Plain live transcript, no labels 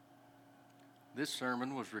This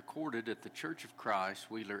sermon was recorded at the Church of Christ,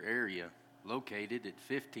 Wheeler area, located at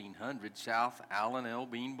 1500 South Allen L.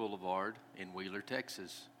 Bean Boulevard in Wheeler,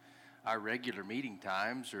 Texas. Our regular meeting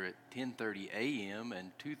times are at 10:30 a.m.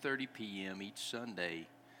 and 2:30 p.m. each Sunday.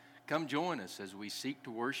 Come join us as we seek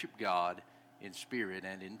to worship God in spirit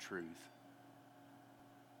and in truth.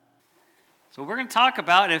 So we're going to talk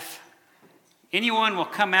about if anyone will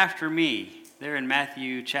come after me, there in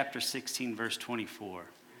Matthew chapter 16, verse 24.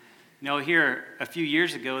 You know, here a few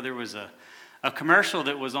years ago, there was a commercial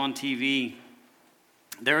that was on TV.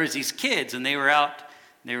 There was these kids, and they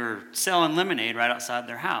were selling lemonade right outside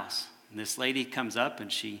their house. And this lady comes up,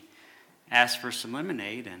 and she asks for some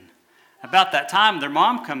lemonade. And about that time, their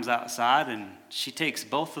mom comes outside, and she takes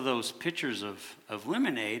both of those pitchers of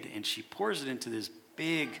lemonade, and she pours it into this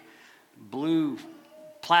big blue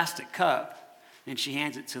plastic cup, and she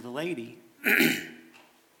hands it to the lady.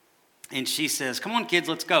 And she says, "Come on, kids,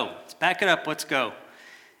 let's go. Let's pack it up, let's go."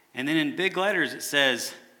 And then in big letters it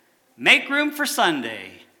says, "Make room for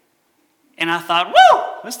Sunday." And I thought,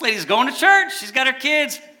 whoa, this lady's going to church. She's got her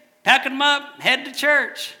kids, packing them up, head to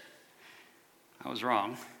church. I was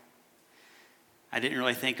wrong. I didn't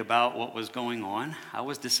really think about what was going on. I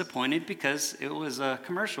was disappointed because it was a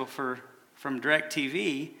commercial from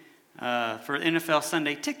DirecTV for NFL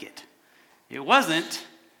Sunday Ticket. It wasn't,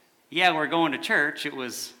 we're going to church. It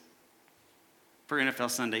was for NFL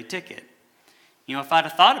Sunday Ticket. You know, if I'd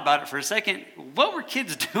have thought about it for a second, what were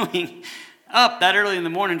kids doing up that early in the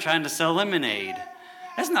morning trying to sell lemonade?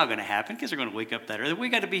 That's not going to happen. Kids are going to wake up that early. We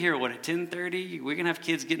got to be here, at 10:30? We're going to have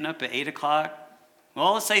kids getting up at 8 o'clock.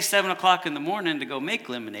 Well, let's say 7 o'clock in the morning to go make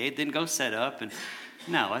lemonade, then go set up. And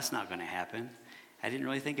no, that's not going to happen. I didn't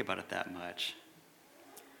really think about it that much.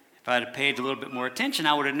 If I had paid a little bit more attention,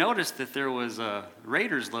 I would have noticed that there was a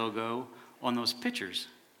Raiders logo on those pictures.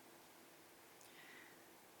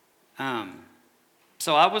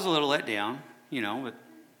 So I was a little let down, but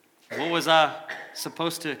what was I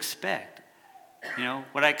supposed to expect?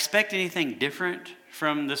 Would I expect anything different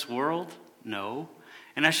from this world? No.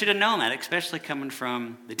 And I should have known that, especially coming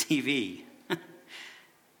from the TV.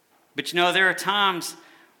 But there are times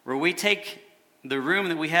where we take the room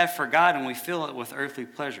that we have for God and we fill it with earthly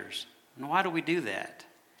pleasures. And why do we do that?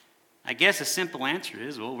 I guess a simple answer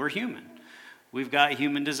is, we're human. We've got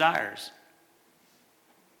human desires.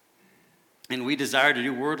 And we desire to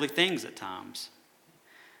do worldly things at times.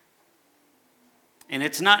 And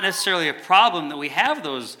it's not necessarily a problem that we have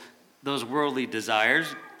those worldly desires.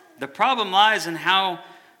 The problem lies in how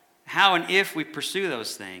and if we pursue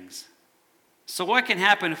those things. So what can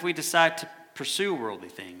happen if we decide to pursue worldly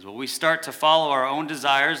things? Well, we start to follow our own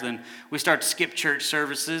desires, then we start to skip church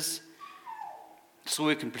services so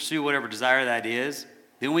we can pursue whatever desire that is.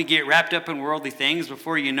 Then we get wrapped up in worldly things.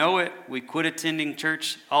 Before you know it, we quit attending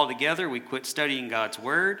church altogether. We quit studying God's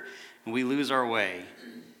word, and we lose our way.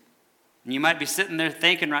 And you might be sitting there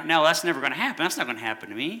thinking right now, that's never going to happen. That's not going to happen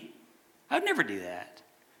to me. I'd never do that.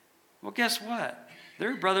 Well, guess what?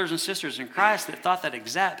 There are brothers and sisters in Christ that thought that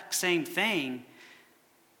exact same thing,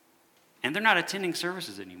 and they're not attending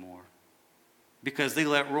services anymore because they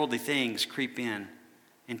let worldly things creep in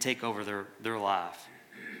and take over their life.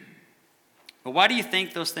 But why do you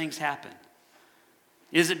think those things happen?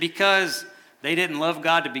 Is it because they didn't love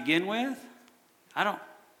God to begin with? I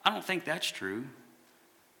don't think that's true.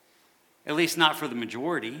 At least not for the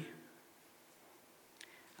majority.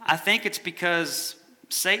 I think it's because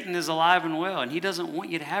Satan is alive and well, and he doesn't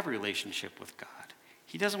want you to have a relationship with God.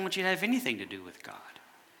 He doesn't want you to have anything to do with God.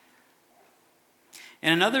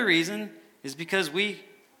 And another reason is because we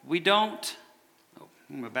don't. I'm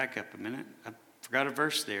going to back up a minute. I forgot a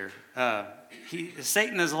verse there.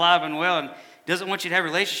 Satan is alive and well and doesn't want you to have a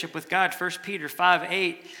relationship with God. 1 Peter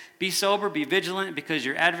 5:8, "Be sober, be vigilant, because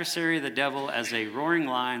your adversary, the devil, as a roaring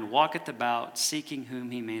lion, walketh about, seeking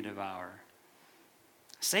whom he may devour."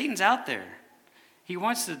 Satan's out there. He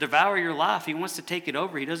wants to devour your life. He wants to take it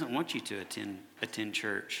over. He doesn't want you to attend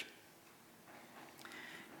church.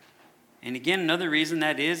 And again, another reason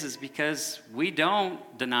that is because we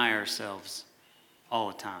don't deny ourselves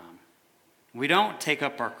all the time. We don't take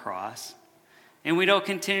up our cross, and we don't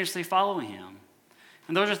continuously follow him.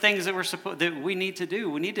 And those are things that we need to do.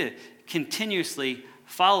 We need to continuously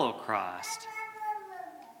follow Christ.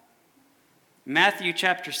 Matthew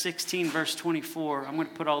chapter 16, verse 24. I'm going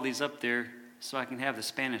to put all these up there so I can have the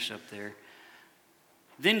Spanish up there.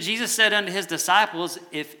 "Then Jesus said unto his disciples,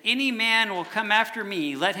 If any man will come after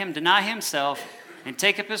me, let him deny himself and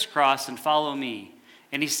take up his cross and follow me.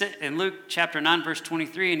 And he said in Luke chapter 9, verse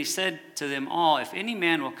 23, and he said to them all, If any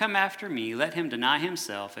man will come after me, let him deny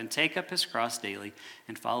himself and take up his cross daily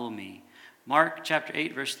and follow me. Mark chapter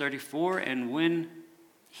 8, verse 34, and when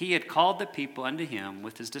he had called the people unto him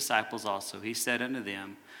with his disciples also, he said unto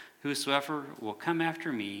them, whosoever will come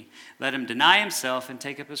after me, let him deny himself and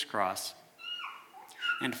take up his cross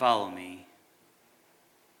and follow me.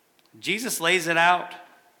 Jesus lays it out,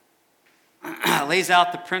 lays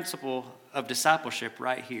out the principle of discipleship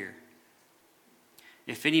right here.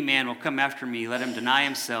 If any man will come after me, let him deny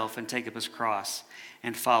himself and take up his cross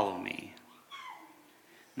and follow me.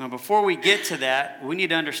 Now, before we get to that, we need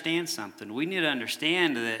to understand something. We need to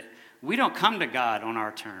understand that we don't come to God on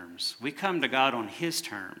our terms. We come to God on his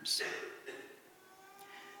terms.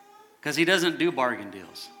 Because he doesn't do bargain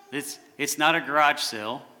deals. It's not a garage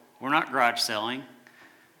sale. We're not garage selling.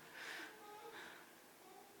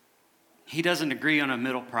 He doesn't agree on a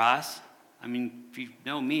middle price. I mean, if you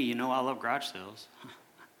know me, you know I love garage sales.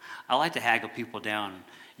 I like to haggle people down.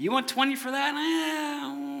 You want 20 for that?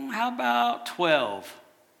 How about 12?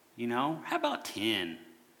 You know, how about 10?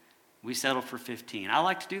 We settle for 15. I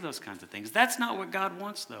like to do those kinds of things. That's not what God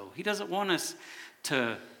wants, though. He doesn't want us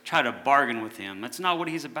to try to bargain with him. That's not what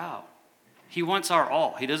he's about. He wants our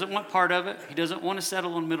all. He doesn't want part of it. He doesn't want to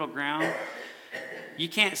settle on middle ground. You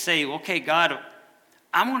can't say, okay, God,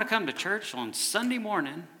 I'm going to come to church on Sunday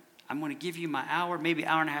morning. I'm going to give you my hour, maybe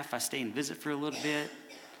hour and a half if I stay and visit for a little bit.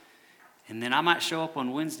 And then I might show up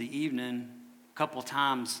on Wednesday evening a couple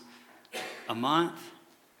times a month.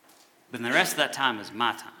 Then the rest of that time is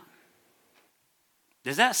my time.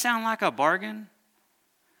 Does that sound like a bargain?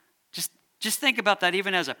 Just think about that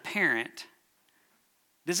even as a parent.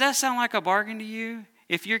 Does that sound like a bargain to you?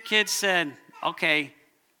 If your kid said, okay,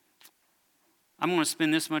 I'm going to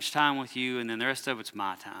spend this much time with you and then the rest of it's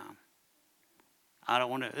my time. I don't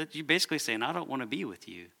want to, you're basically saying, I don't want to be with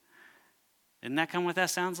you. Isn't that kind of what that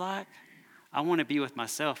sounds like? I want to be with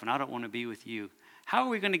myself and I don't want to be with you. How are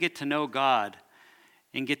we going to get to know God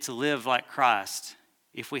and get to live like Christ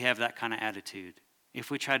if we have that kind of attitude,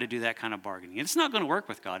 if we try to do that kind of bargaining? It's not going to work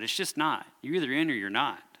with God. It's just not. You're either in or you're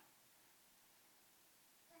not.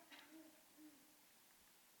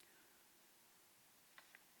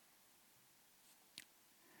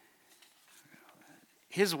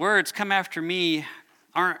 His words, come after me,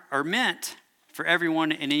 are meant for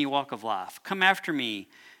everyone in any walk of life. Come after me.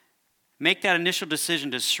 Make that initial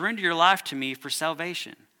decision to surrender your life to me for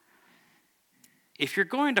salvation. If you're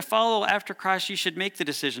going to follow after Christ, you should make the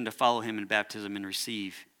decision to follow him in baptism and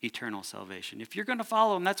receive eternal salvation. If you're going to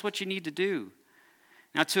follow him, that's what you need to do.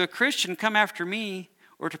 Now, to a Christian, come after me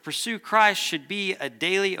or to pursue Christ should be a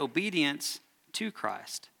daily obedience to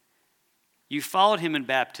Christ. You followed him in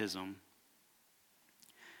baptism,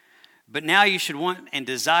 but now you should want and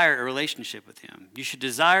desire a relationship with him. You should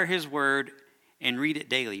desire his word and read it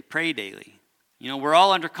daily, pray daily. You know, we're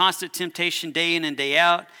all under constant temptation day in and day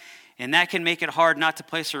out, and that can make it hard not to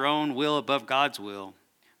place our own will above God's will.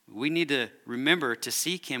 We need to remember to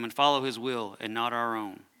seek him and follow his will and not our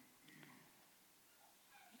own.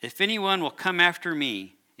 If anyone will come after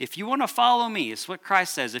me, if you want to follow me, it's what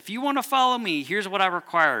Christ says. If you want to follow me, here's what I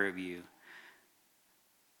require of you.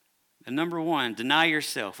 And number one, deny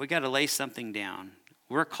yourself. We got to lay something down.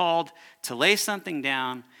 We're called to lay something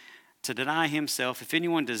down, to deny himself. If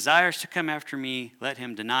anyone desires to come after me, let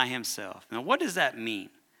him deny himself. Now, what does that mean?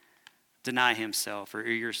 Deny himself or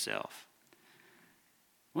yourself.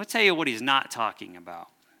 I'll tell you what he's not talking about.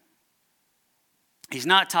 He's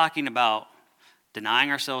not talking about denying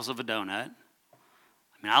ourselves of a donut.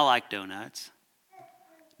 I mean, I like donuts.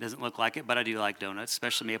 Doesn't look like it, but I do like donuts,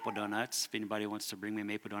 especially maple donuts. If anybody wants to bring me a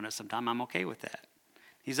maple donut sometime, I'm okay with that.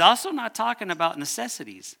 He's also not talking about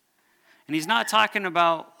necessities. And he's not talking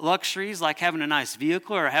about luxuries like having a nice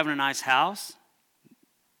vehicle or having a nice house.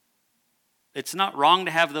 It's not wrong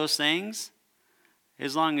to have those things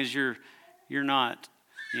as long as you're not,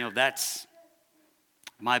 that's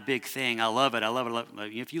my big thing. I love it. I love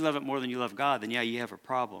it. If you love it more than you love God, then yeah, you have a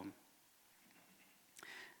problem.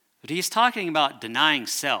 But he's talking about denying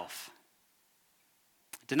self.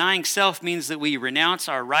 Denying self means that we renounce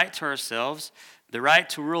our right to ourselves, the right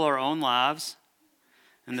to rule our own lives.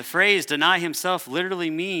 And the phrase deny himself literally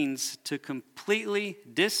means to completely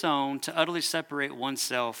disown, to utterly separate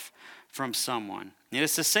oneself from someone. And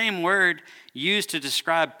it's the same word used to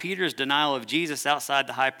describe Peter's denial of Jesus outside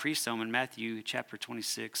the high priest's home in Matthew chapter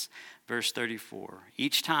 26, verse 34.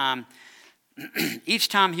 Each time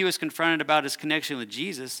he was confronted about his connection with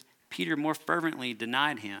Jesus, Peter more fervently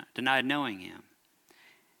denied knowing him.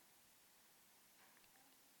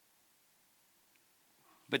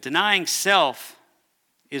 But denying self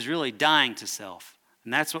is really dying to self.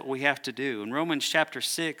 And that's what we have to do. In Romans chapter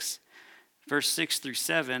 6, verse 6 through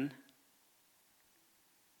 7,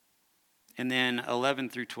 and then 11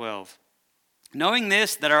 through 12. Knowing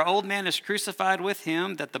this, that our old man is crucified with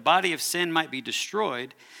him, that the body of sin might be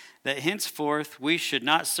destroyed, that henceforth we should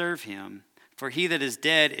not serve him. For he that is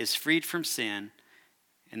dead is freed from sin.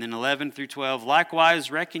 And then 11 through 12, likewise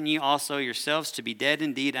reckon ye also yourselves to be dead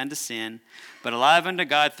indeed unto sin, but alive unto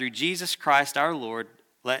God through Jesus Christ our Lord.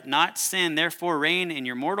 Let not sin therefore reign in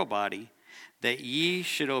your mortal body, that ye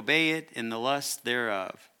should obey it in the lust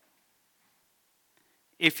thereof.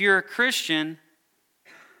 If you're a Christian,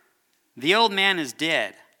 the old man is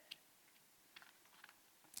dead.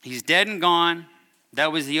 He's dead and gone.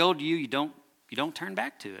 That was the old you. You don't turn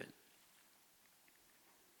back to it.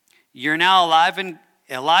 You're now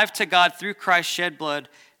alive to God through Christ's shed blood.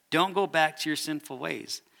 Don't go back to your sinful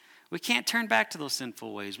ways. We can't turn back to those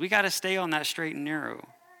sinful ways. We got to stay on that straight and narrow.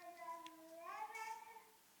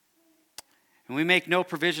 And we make no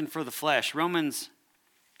provision for the flesh. Romans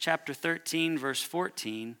chapter 13, verse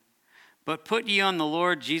 14. But put ye on the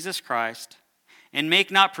Lord Jesus Christ, and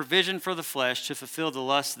make not provision for the flesh to fulfill the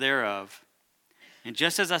lust thereof. And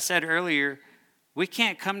just as I said earlier, we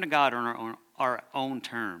can't come to God on our own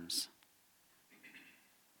terms.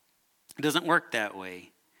 It doesn't work that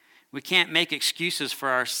way. We can't make excuses for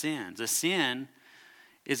our sins. A sin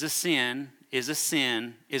is a sin, is a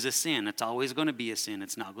sin, is a sin. It's always going to be a sin.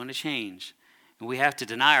 It's not going to change. And we have to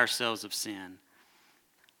deny ourselves of sin.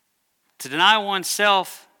 To deny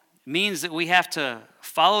oneself means that we have to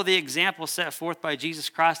follow the example set forth by Jesus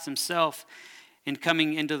Christ himself in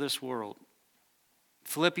coming into this world.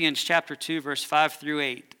 Philippians chapter 2, verse 5 through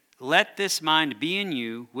 8. Let this mind be in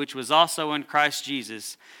you, which was also in Christ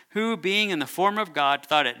Jesus, who, being in the form of God,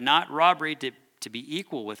 thought it not robbery to be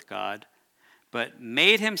equal with God, but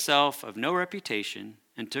made himself of no reputation,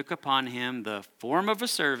 and took upon him the form of a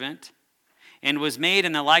servant, and was made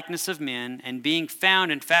in the likeness of men, and being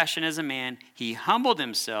found in fashion as a man, he humbled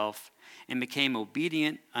himself and became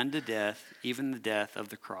obedient unto death, even the death of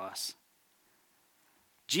the cross.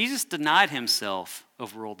 Jesus denied himself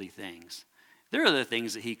of worldly things. There are other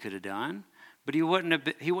things that he could have done, but he wouldn't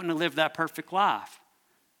have lived that perfect life.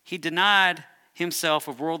 He denied himself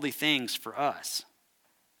of worldly things for us.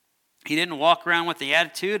 He didn't walk around with the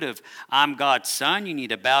attitude of, I'm God's son, you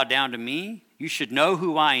need to bow down to me, you should know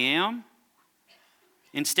who I am.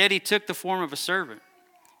 Instead, he took the form of a servant.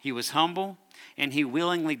 He was humble, and he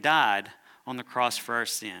willingly died on the cross for our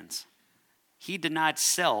sins. He denied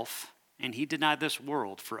self, and he denied this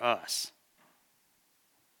world for us.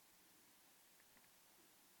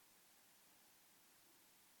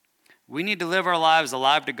 We need to live our lives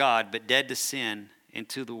alive to God, but dead to sin and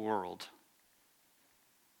to the world.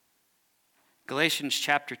 Galatians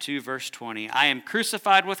chapter 2, verse 20. I am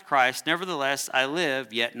crucified with Christ, nevertheless I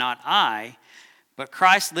live, yet not I, but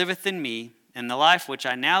Christ liveth in me, and the life which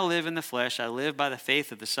I now live in the flesh, I live by the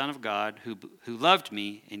faith of the Son of God, who loved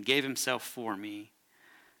me and gave himself for me.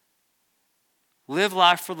 Live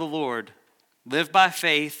life for the Lord. Live by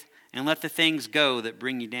faith, and let the things go that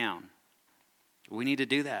bring you down. We need to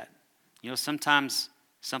do that. You know, sometimes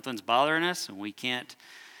something's bothering us, and we can't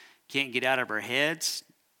get out of our heads.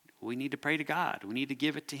 We need to pray to God. We need to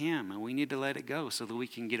give it to him, and we need to let it go so that we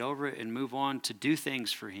can get over it and move on to do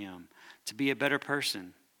things for him, to be a better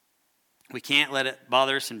person. We can't let it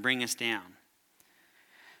bother us and bring us down.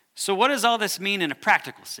 So what does all this mean in a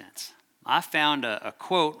practical sense? I found a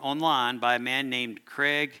quote online by a man named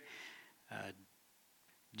Craig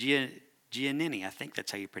Giannini. I think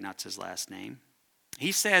that's how you pronounce his last name.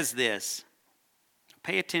 He says this.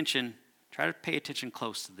 Pay attention. Try to pay attention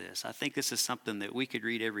close to this. I think this is something that we could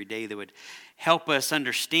read every day that would help us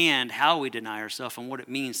understand how we deny ourselves and what it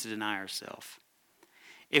means to deny ourselves.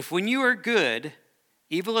 If when you are good,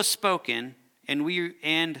 evil is spoken, and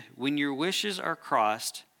when your wishes are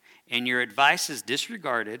crossed, and your advice is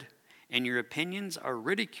disregarded, and your opinions are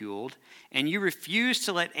ridiculed, and you refuse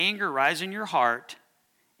to let anger rise in your heart,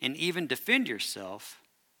 and even defend yourself,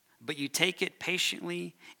 but you take it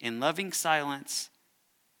patiently in loving silence,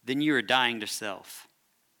 then you are dying to self.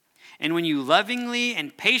 And when you lovingly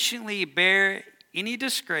and patiently bear any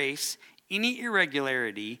disgrace, any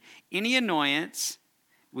irregularity, any annoyance,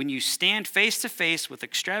 when you stand face to face with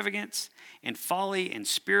extravagance and folly and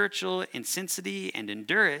spiritual insensity and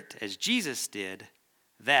endure it as Jesus did,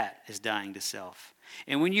 that is dying to self.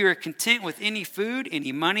 And when you are content with any food,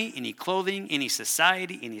 any money, any clothing, any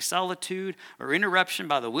society, any solitude, or interruption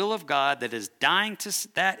by the will of God, that is dying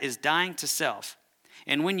to self.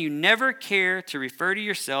 And when you never care to refer to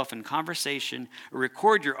yourself in conversation or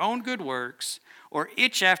record your own good works or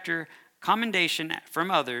itch after commendation from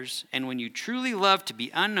others, and when you truly love to be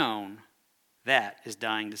unknown, That is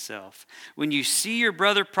dying to self. When you see your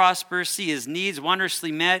brother prosper, see his needs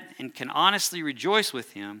wondrously met, and can honestly rejoice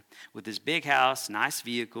with him, with his big house, nice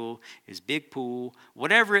vehicle, his big pool,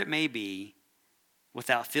 whatever it may be,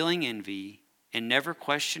 without feeling envy, and never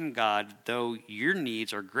question God, though your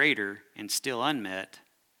needs are greater and still unmet,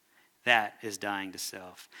 that is dying to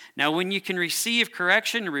self. Now, when you can receive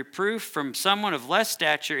correction and reproof from someone of less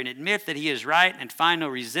stature and admit that he is right and find no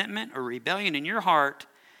resentment or rebellion in your heart,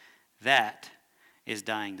 that is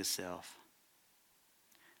dying to self.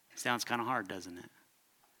 Sounds kind of hard, doesn't it?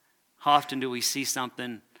 How often do we see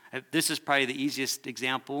something? This is probably the easiest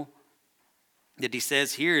example that he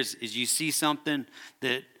says here is you see something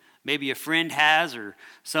that maybe a friend has or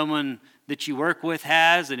someone that you work with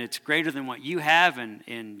has, and it's greater than what you have,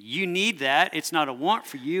 and you need that. It's not a want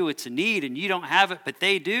for you, it's a need, and you don't have it, but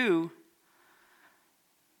they do.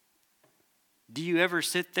 Do you ever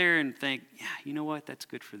sit there and think, yeah, you know what, that's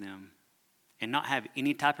good for them, and not have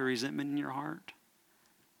any type of resentment in your heart?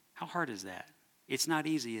 How hard is that? It's not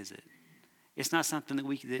easy, is it? It's not something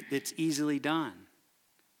that's easily done.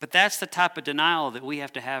 But that's the type of denial that we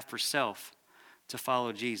have to have for self to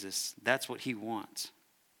follow Jesus. That's what he wants.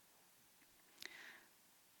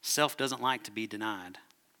 Self doesn't like to be denied.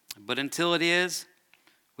 But until it is,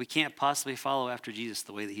 we can't possibly follow after Jesus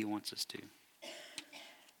the way that he wants us to.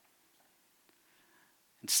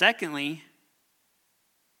 And secondly,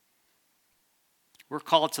 we're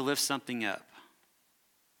called to lift something up.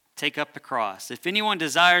 Take up the cross. If anyone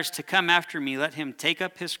desires to come after me, let him take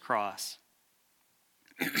up his cross.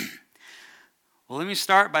 Well, let me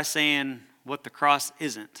start by saying what the cross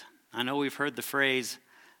isn't. I know we've heard the phrase,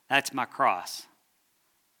 that's my cross.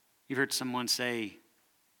 You've heard someone say,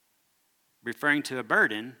 referring to a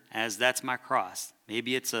burden as that's my cross.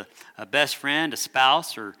 Maybe it's a best friend, a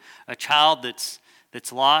spouse, or a child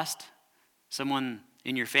that's lost. Someone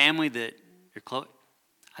in your family that you're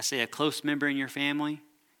a close member in your family.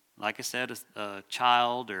 Like I said, a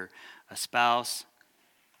child or a spouse.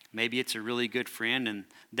 Maybe it's a really good friend and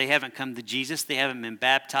they haven't come to Jesus. They haven't been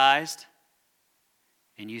baptized.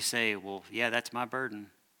 And you say, well, yeah, that's my burden.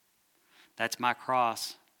 That's my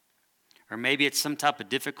cross. Or maybe it's some type of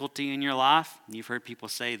difficulty in your life. You've heard people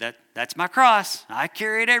say, that's my cross. I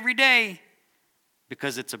carry it every day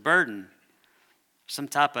because it's a burden. Some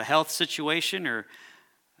type of health situation or,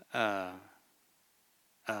 a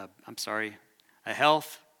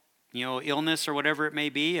health, illness or whatever it may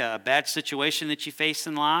be, a bad situation that you face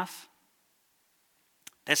in life.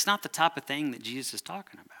 That's not the type of thing that Jesus is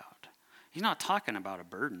talking about. He's not talking about a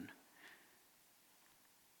burden.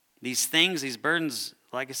 These things, these burdens,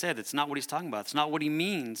 like I said, it's not what he's talking about. It's not what he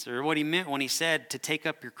means or what he meant when he said to take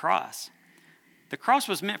up your cross. The cross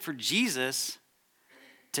was meant for Jesus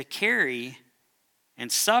to carry and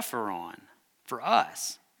suffer on for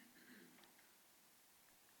us.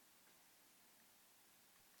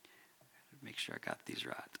 Make sure I got these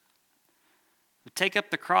right. Take up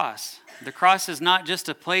the cross. The cross is not just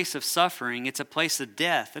a place of suffering, it's a place of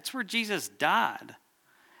death. That's where Jesus died.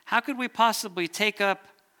 How could we possibly take up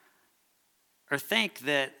or think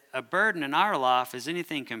that a burden in our life is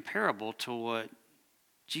anything comparable to what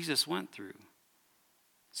Jesus went through?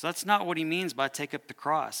 So that's not what he means by take up the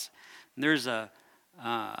cross. And there's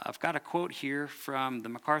I've got a quote here from the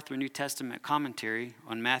MacArthur New Testament commentary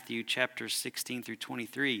on Matthew chapters 16 through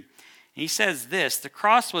 23. He says this, the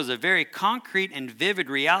cross was a very concrete and vivid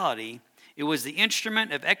reality. It was the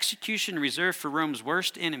instrument of execution reserved for Rome's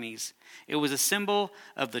worst enemies. It was a symbol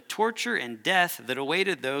of the torture and death that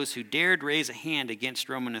awaited those who dared raise a hand against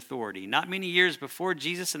Roman authority. Not many years before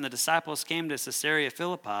Jesus and the disciples came to Caesarea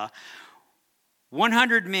Philippi,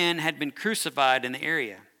 100 men had been crucified in the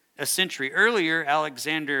area. A century earlier,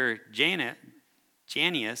 Alexander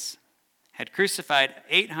Jannaeus had crucified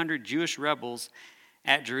 800 Jewish rebels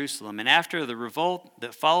at Jerusalem. And after the revolt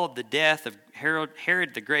that followed the death of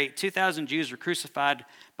Herod the Great, 2,000 Jews were crucified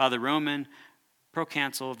by the Roman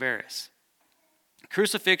proconsul Varus.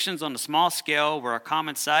 Crucifixions on a small scale were a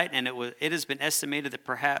common sight, and it has been estimated that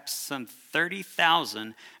perhaps some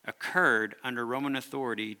 30,000 occurred under Roman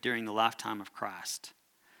authority during the lifetime of Christ.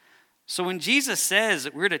 So when Jesus says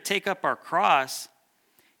that we're to take up our cross,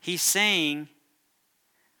 he's saying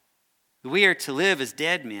we are to live as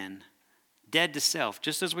dead men, dead to self,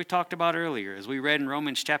 just as we talked about earlier, as we read in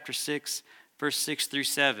Romans chapter 6, verse 6 through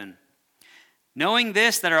 7. Knowing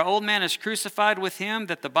this, that our old man is crucified with him,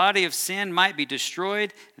 that the body of sin might be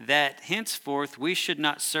destroyed, that henceforth we should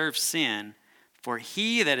not serve sin, for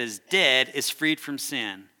he that is dead is freed from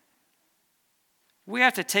sin. We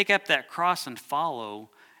have to take up that cross and follow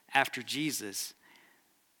after Jesus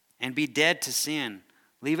and be dead to sin.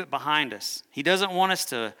 Leave it behind us. He doesn't want us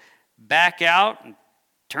to back out and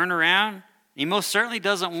turn around. He most certainly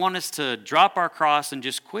doesn't want us to drop our cross and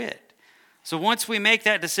just quit. So once we make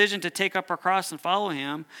that decision to take up our cross and follow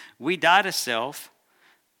him, we die to self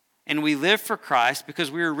and we live for Christ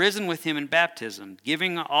because we were risen with him in baptism,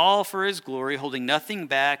 giving all for his glory, holding nothing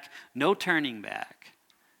back, no turning back.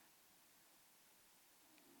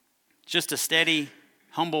 Just a steady,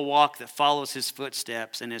 humble walk that follows his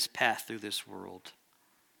footsteps and his path through this world.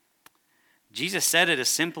 Jesus said it as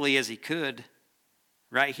simply as he could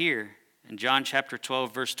right here in John chapter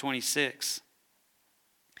 12, verse 26.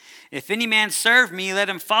 If any man serve me, let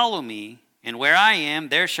him follow me, and where I am,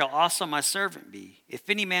 there shall also my servant be. If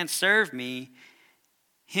any man serve me,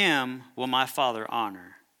 him will my Father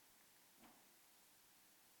honor.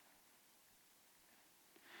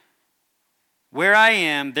 Where I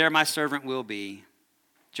am, there my servant will be.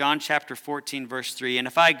 John chapter 14, verse 3. And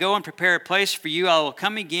if I go and prepare a place for you, I will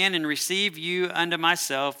come again and receive you unto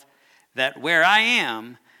myself, that where I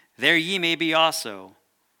am, there ye may be also.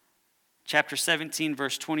 Chapter 17,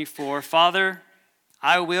 verse 24. Father,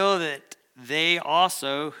 I will that they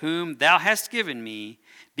also, whom thou hast given me,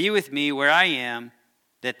 be with me where I am,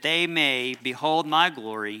 that they may behold my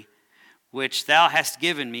glory, which thou hast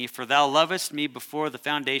given me, for thou lovest me before the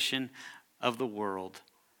foundation of the world.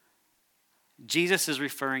 Jesus is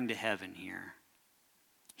referring to heaven here.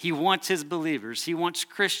 He wants his believers, he wants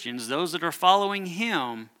Christians, those that are following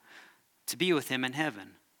him, to be with him in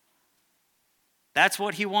heaven. That's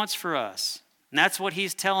what he wants for us. And that's what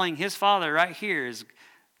he's telling his Father right here is,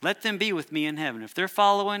 let them be with me in heaven. If they're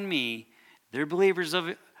following me, they're believers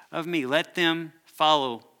of me, let them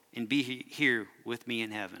follow and be here with me in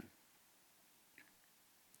heaven.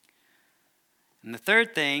 And the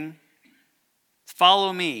third thing,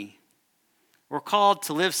 follow me. We're called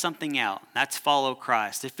to live something out. That's follow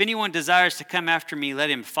Christ. If anyone desires to come after me, let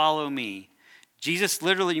him follow me. Jesus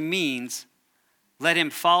literally means, let him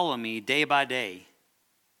follow me day by day.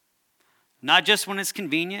 Not just when it's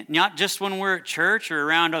convenient, not just when we're at church or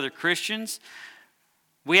around other Christians.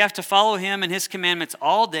 We have to follow him and his commandments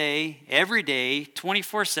all day, every day,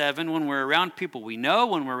 24/7, when we're around people we know,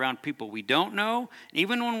 when we're around people we don't know,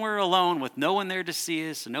 even when we're alone with no one there to see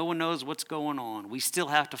us and no one knows what's going on. We still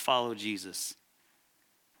have to follow Jesus.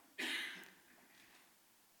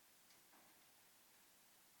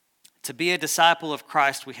 To be a disciple of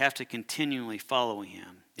Christ, we have to continually follow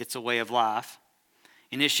him. It's a way of life,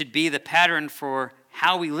 and it should be the pattern for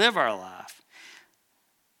how we live our life.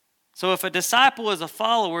 So if a disciple is a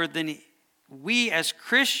follower, then we as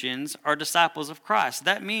Christians are disciples of Christ.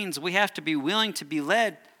 That means we have to be willing to be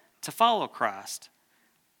led to follow Christ.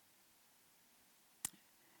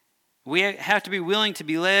 We have to be willing to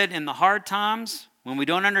be led in the hard times when we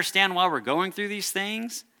don't understand why we're going through these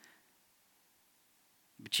things.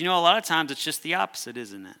 But a lot of times it's just the opposite,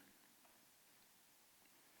 isn't it?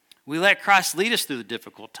 We let Christ lead us through the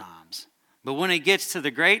difficult times. But when it gets to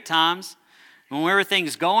the great times, when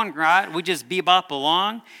everything's going right, we just bebop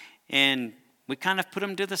along and we kind of put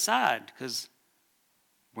him to the side because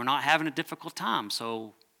we're not having a difficult time.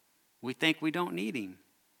 So we think we don't need him.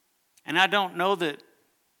 And I don't know that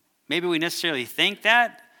maybe we necessarily think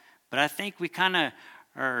that, but I think we kind of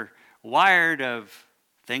are wired of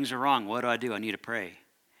things are wrong. What do? I need to pray.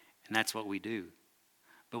 And that's what we do.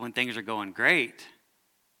 But when things are going great,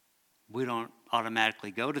 we don't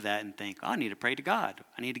automatically go to that and think, I need to pray to God.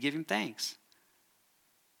 I need to give him thanks.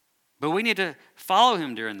 But we need to follow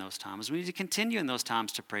him during those times. We need to continue in those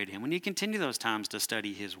times to pray to him. We need to continue those times to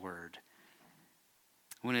study his word.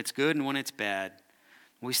 When it's good and when it's bad,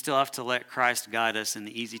 we still have to let Christ guide us in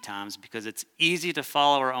the easy times because it's easy to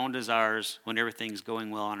follow our own desires when everything's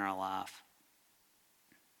going well in our life.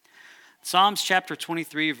 Psalms chapter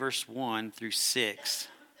 23, verse 1 through 6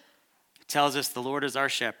 tells us the Lord is our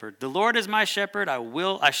shepherd. The Lord is my shepherd,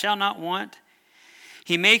 I shall not want.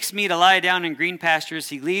 He makes me to lie down in green pastures.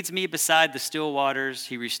 He leads me beside the still waters.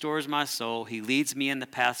 He restores my soul. He leads me in the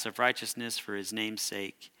paths of righteousness for his name's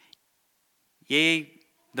sake. Yea,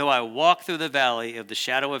 though I walk through the valley of the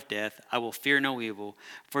shadow of death, I will fear no evil.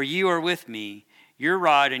 For you are with me. Your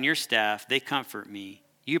rod and your staff, they comfort me.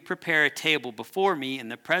 You prepare a table before me in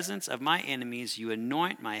the presence of my enemies. You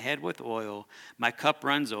anoint my head with oil. My cup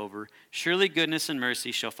runs over. Surely goodness and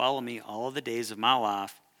mercy shall follow me all the days of my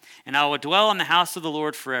life, and I will dwell in the house of the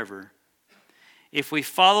Lord forever. If we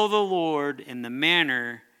follow the Lord in the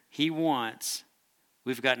manner he wants,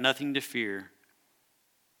 we've got nothing to fear.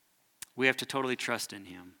 We have to totally trust in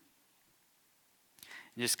him.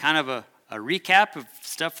 And just kind of a recap of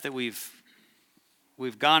stuff that we've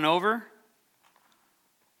gone over.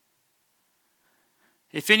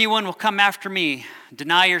 If anyone will come after me,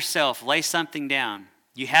 deny yourself, lay something down.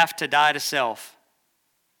 You have to die to self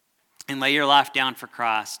and lay your life down for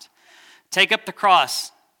Christ. Take up the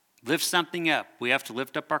cross. Lift something up. We have to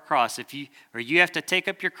lift up our cross. You have to take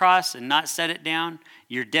up your cross and not set it down.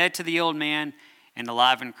 You're dead to the old man and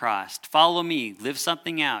alive in Christ. Follow me. Live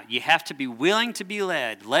something out. You have to be willing to be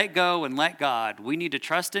led. Let go and let God. We need to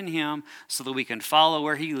trust in Him so that we can follow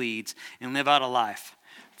where He leads and live out a life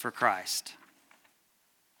for Christ.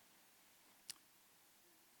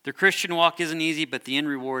 The Christian walk isn't easy, but the end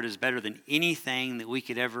reward is better than anything that we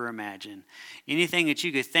could ever imagine. Anything that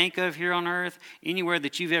you could think of here on earth, anywhere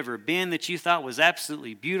that you've ever been that you thought was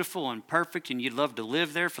absolutely beautiful and perfect and you'd love to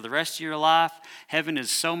live there for the rest of your life, heaven is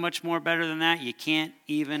so much more better than that you can't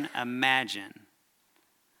even imagine.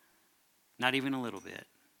 Not even a little bit.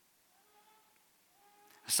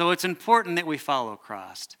 So it's important that we follow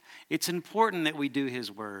Christ. It's important that we do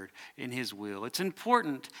His word and His will. It's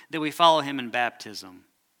important that we follow Him in baptism,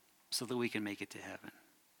 so that we can make it to heaven.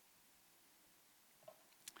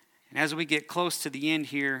 And as we get close to the end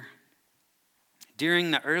here,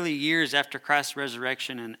 during the early years after Christ's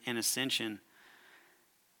resurrection and ascension,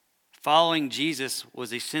 following Jesus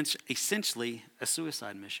was essentially a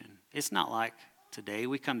suicide mission. It's not like today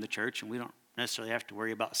we come to church and we don't necessarily have to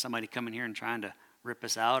worry about somebody coming here and trying to rip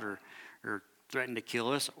us out or threaten to kill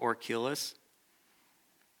us or kill us.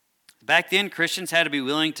 Back then, Christians had to be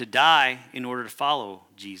willing to die in order to follow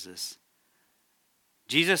Jesus.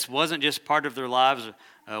 Jesus wasn't just part of their lives,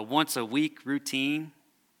 once a week routine.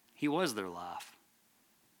 He was their life.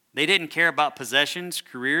 They didn't care about possessions,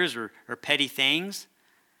 careers, or petty things.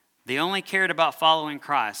 They only cared about following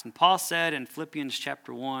Christ. And Paul said in Philippians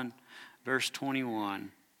chapter 1, verse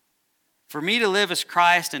 21, "For me to live is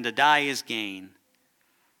Christ and to die is gain."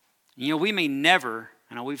 We may never,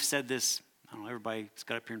 I know we've said this, everybody who's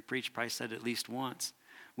got up here and preached probably said it at least once.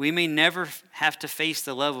 We may never have to face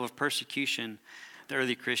the level of persecution the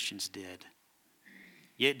early Christians did.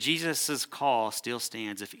 Yet Jesus' call still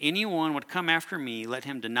stands. If anyone would come after me, let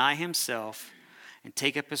him deny himself and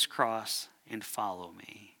take up his cross and follow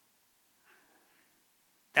me.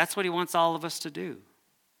 That's what He wants all of us to do.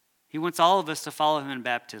 He wants all of us to follow Him in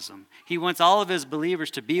baptism. He wants all of His believers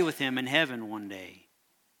to be with Him in heaven one day.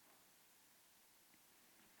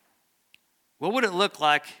 What would it look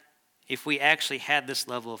like if we actually had this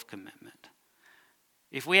level of commitment?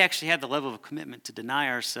 If we actually had the level of commitment to deny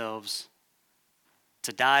ourselves,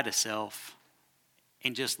 to die to self,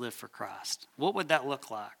 and just live for Christ? What would that look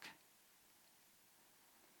like?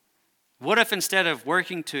 What if instead of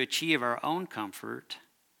working to achieve our own comfort,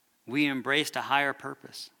 we embraced a higher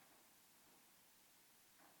purpose?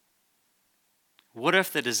 What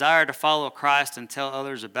if the desire to follow Christ and tell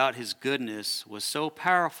others about His goodness was so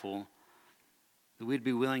powerful that we'd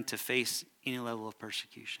be willing to face any level of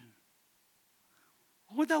persecution?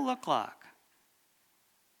 What would that look like?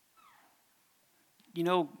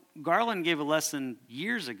 Garland gave a lesson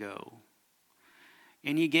years ago,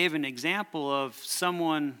 and he gave an example of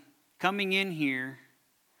someone coming in here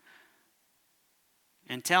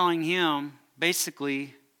and telling him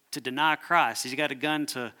basically to deny Christ. He's got a gun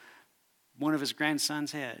to one of his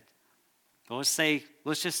grandson's head. Let's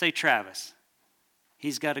just say Travis.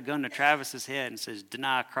 He's got a gun to Travis's head and says,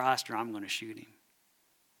 "Deny Christ or I'm going to shoot him."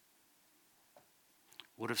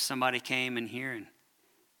 What if somebody came in here and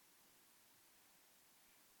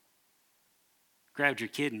grabbed your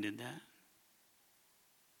kid and did that?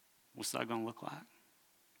 What's that going to look like?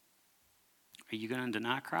 Are you going to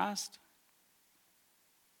deny Christ?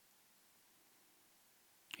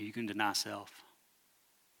 Are you going to deny self?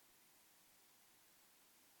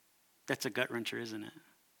 That's a gut wrencher, isn't it?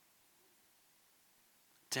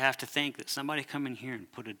 To have to think that somebody come in here and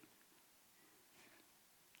put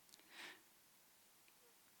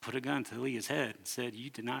a gun to Leah's head and said, "You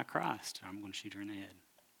deny Christ, or I'm going to shoot her in the head."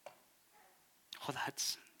 Oh,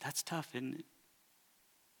 that's tough, isn't it?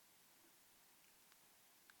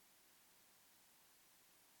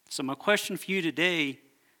 So my question for you today,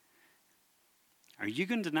 are you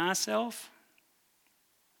going to deny self?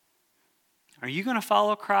 Are you going to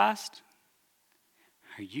follow Christ?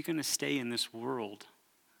 Are you going to stay in this world?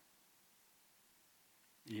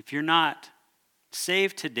 And if you're not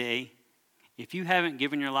saved today, if you haven't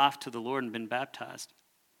given your life to the Lord and been baptized,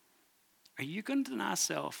 are you going to deny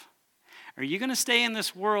self? Are you going to stay in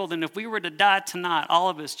this world? And if we were to die tonight, all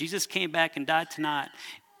of us, Jesus came back and died tonight,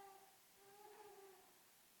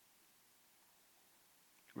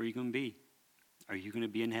 where are you going to be? Are you going to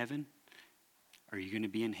be in heaven? Or are you going to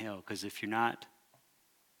be in hell? Because if you're not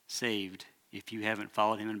saved, if you haven't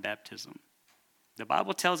followed Him in baptism, the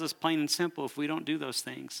Bible tells us plain and simple, if we don't do those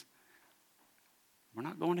things, we're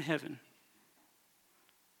not going to heaven.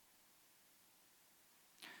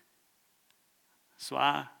 So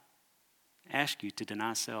I ask you to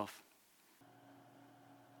deny self.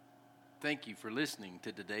 Thank you for listening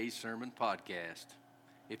to today's sermon podcast.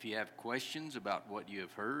 If you have questions about what you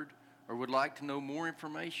have heard or would like to know more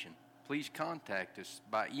information, please contact us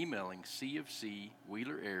by emailing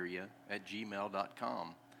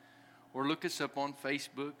cfcwheelerarea@gmail.com or look us up on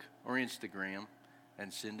Facebook or Instagram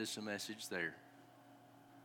and send us a message there.